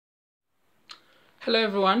Hello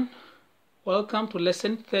everyone, welcome to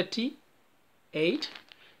lesson 38,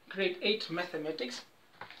 grade 8 mathematics.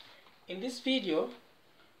 In this video,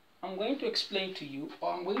 I'm going to explain to you,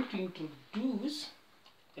 or I'm going to introduce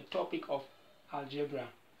the topic of algebra.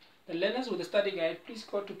 The learners with the study guide, please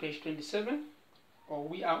go to page 27, or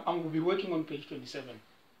I will be working on page 27.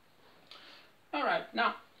 Alright,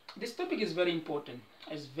 now this topic is very important.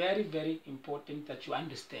 It's very, very important that you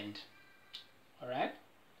understand. Alright,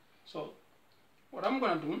 so what I'm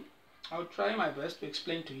going to do, I'll try my best to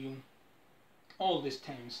explain to you all these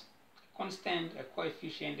terms: constant, a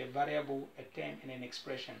coefficient, a variable, a term, and an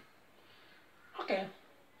expression. Okay,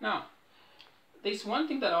 now there's one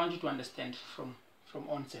thing that I want you to understand from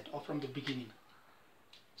onset, or from the beginning.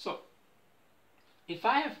 So if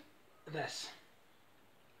I have this,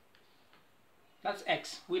 that's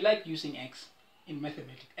x. We like using x in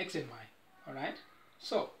mathematics, x and y. Alright,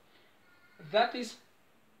 so that is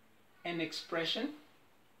an expression,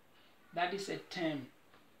 that is a term,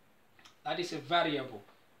 that is a variable.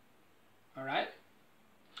 Alright,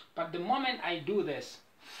 but the moment I do this,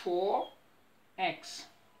 4x,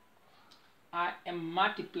 I am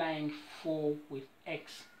multiplying 4 with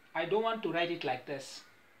x. I don't want to write it like this,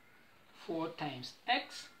 4 times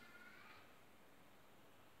x.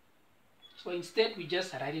 So instead we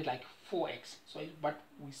just write it like 4x. So but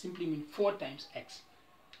we simply mean 4 times x.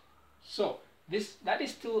 So that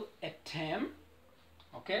is still a term,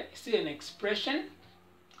 okay? It's still an expression,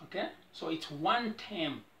 okay? So it's one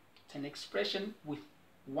term. It's an expression with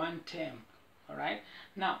one term. All right.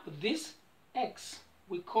 Now this x,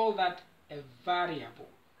 we call that a variable.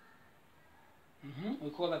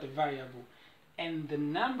 We call that a variable, and the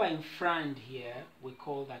number in front here, we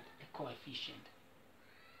call that a coefficient.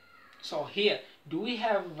 So here, do we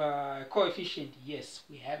have a coefficient? Yes,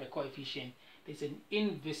 we have a coefficient. There's an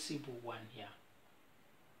invisible one here.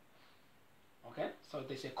 Okay, so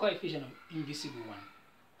there's a coefficient of invisible one.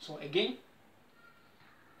 So again,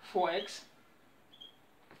 4x,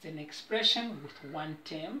 it's an expression with one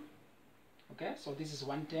term. Okay, so this is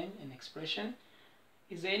one term, an expression.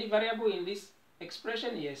 Is there any variable in this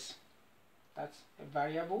expression? Yes, that's a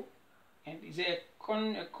variable. And is there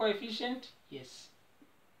a coefficient? Yes,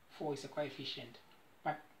 4 is a coefficient.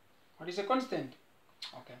 But what is a constant?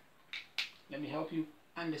 Okay, let me help you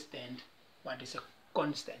understand what is a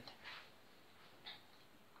constant.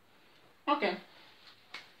 Okay,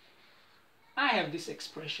 I have this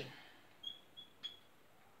expression,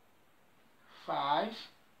 5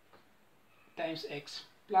 times x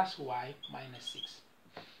plus y minus 6.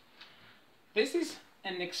 This is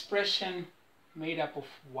an expression made up of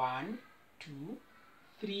 1, 2,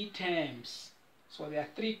 3 terms. So there are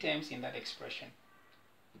 3 terms in that expression: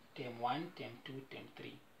 term 1, term 2, term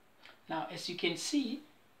 3. Now as you can see,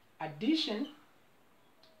 addition,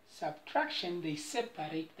 subtraction, they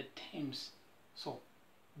separate the terms. So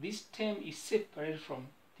this term is separated from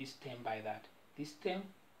this term by that. This term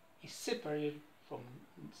is separated from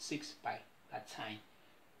 6 by that sign.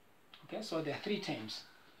 Okay, so there are 3 terms.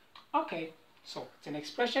 Okay, so it's an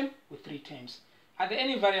expression with 3 terms. Are there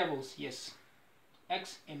any variables? Yes,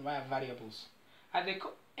 x and y are variables. Are there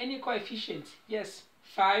any coefficients? Yes,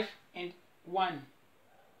 5 and 1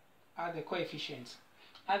 are the coefficients.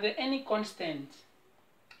 Are there any constants?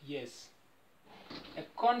 Yes, a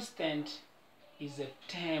constant is a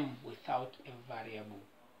term without a variable.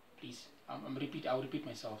 Please, I'll repeat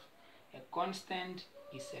myself. A constant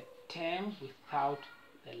is a term without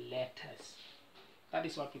the letters. That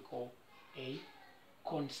is what we call a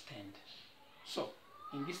constant. So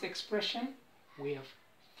in this expression, we have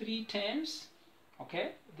 3 terms.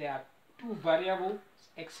 Okay, there are 2 variables,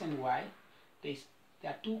 x and y. There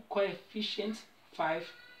are 2 coefficients,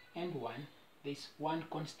 5 and 1. There's 1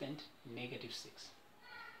 constant, -6.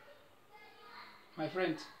 My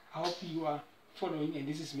friends, I hope you are following and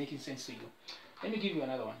this is making sense to you. Let me give you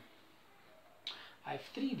another one. I have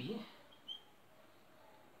 3b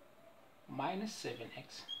minus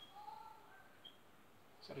 7x.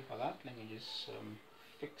 Sorry for that. Let me just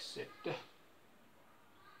fix it.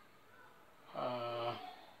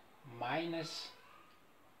 Minus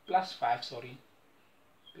plus 5, sorry,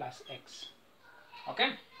 plus x.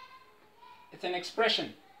 Okay, it's an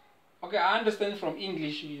expression. Okay, I understand from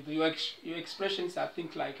English your expressions are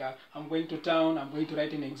things like I'm going to town, I'm going to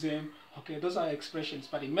write an exam. Okay, those are expressions,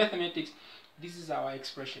 but in mathematics, this is our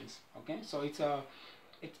expressions. Okay, so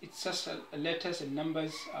it's just letters and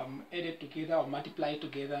numbers added together or multiplied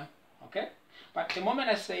together. Okay, but the moment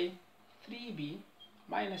I say 3b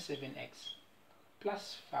minus 7x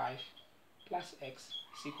plus 5 plus x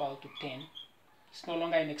is equal to 10, it's no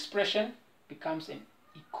longer an expression, becomes an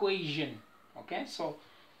equation. Okay, so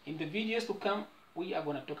in the videos to come, we are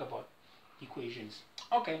going to talk about equations.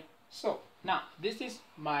 Okay, so now this is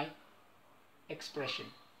my expression.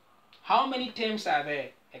 How many terms are there?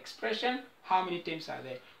 Expression, how many terms are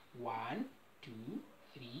there? 1, 2,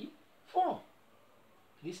 3, 4.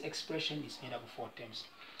 This expression is made up of 4 terms.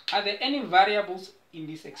 Are there any variables in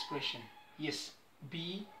this expression? Yes,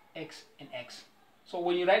 b, x, and x. So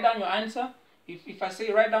when you write down your answer, if I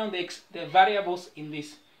say write down the variables in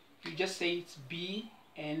this, you just say it's b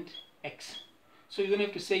and x. So you don't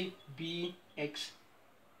have to say b, x,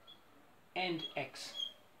 and x.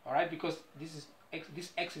 Alright, because this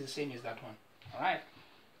x is the same as that one. Alright.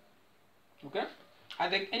 Okay. Are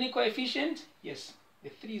there any coefficient? Yes. The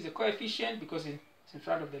 3 is a coefficient because it's in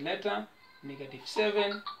front of the letter.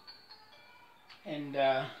 -7 and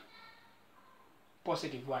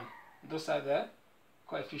 +1. Those are the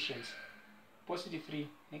coefficients. +3,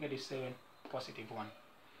 -7, +1.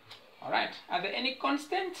 Alright. Are there any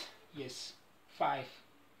constant? Yes. 5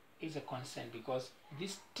 is a constant because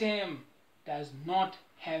this term does not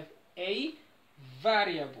have a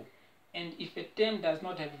variable, and if a term does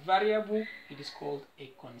not have a variable, it is called a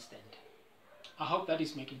constant. I hope that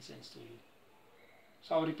is making sense to you.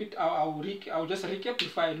 So I'll repeat. I'll just recap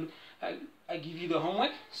before I give you the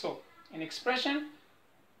homework. So an expression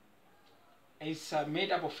is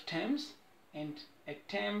made up of terms, and a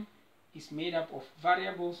term is made up of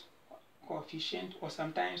variables, coefficient, or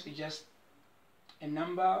sometimes it's just a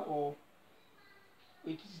number, or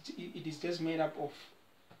it is just made up of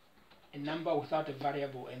a number without a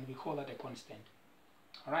variable, and we call that a constant.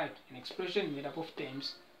 Alright, an expression made up of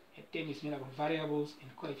terms. A term is made up of variables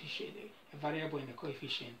and coefficient, a variable and a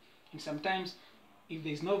coefficient. And sometimes, if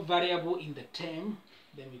there is no variable in the term,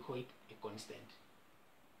 then we call it a constant.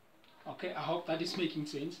 Okay, I hope that is making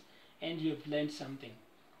sense and you have learned something.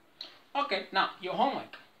 Okay, now your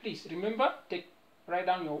homework. Please remember, write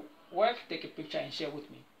down your work, take a picture and share with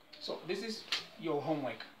me. So this is your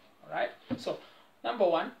homework. Alright, so number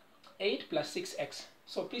 1, 8 plus 6x.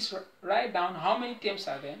 So please write down how many terms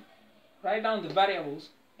are there. Write down the variables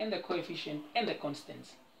and the coefficient and the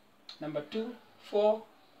constants. Number 2, 4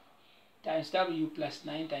 times w plus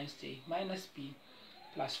 9 times j minus b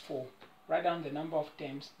plus 4. Write down the number of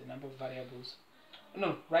terms, the number of variables.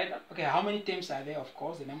 No, write down, okay, how many terms are there? Of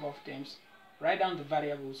course, the number of terms. Write down the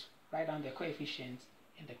variables, write down the coefficients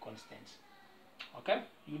and the constants. Okay,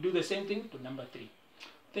 you do the same thing to number 3.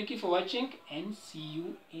 Thank you for watching and see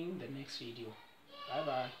you in the next video. Bye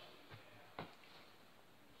bye.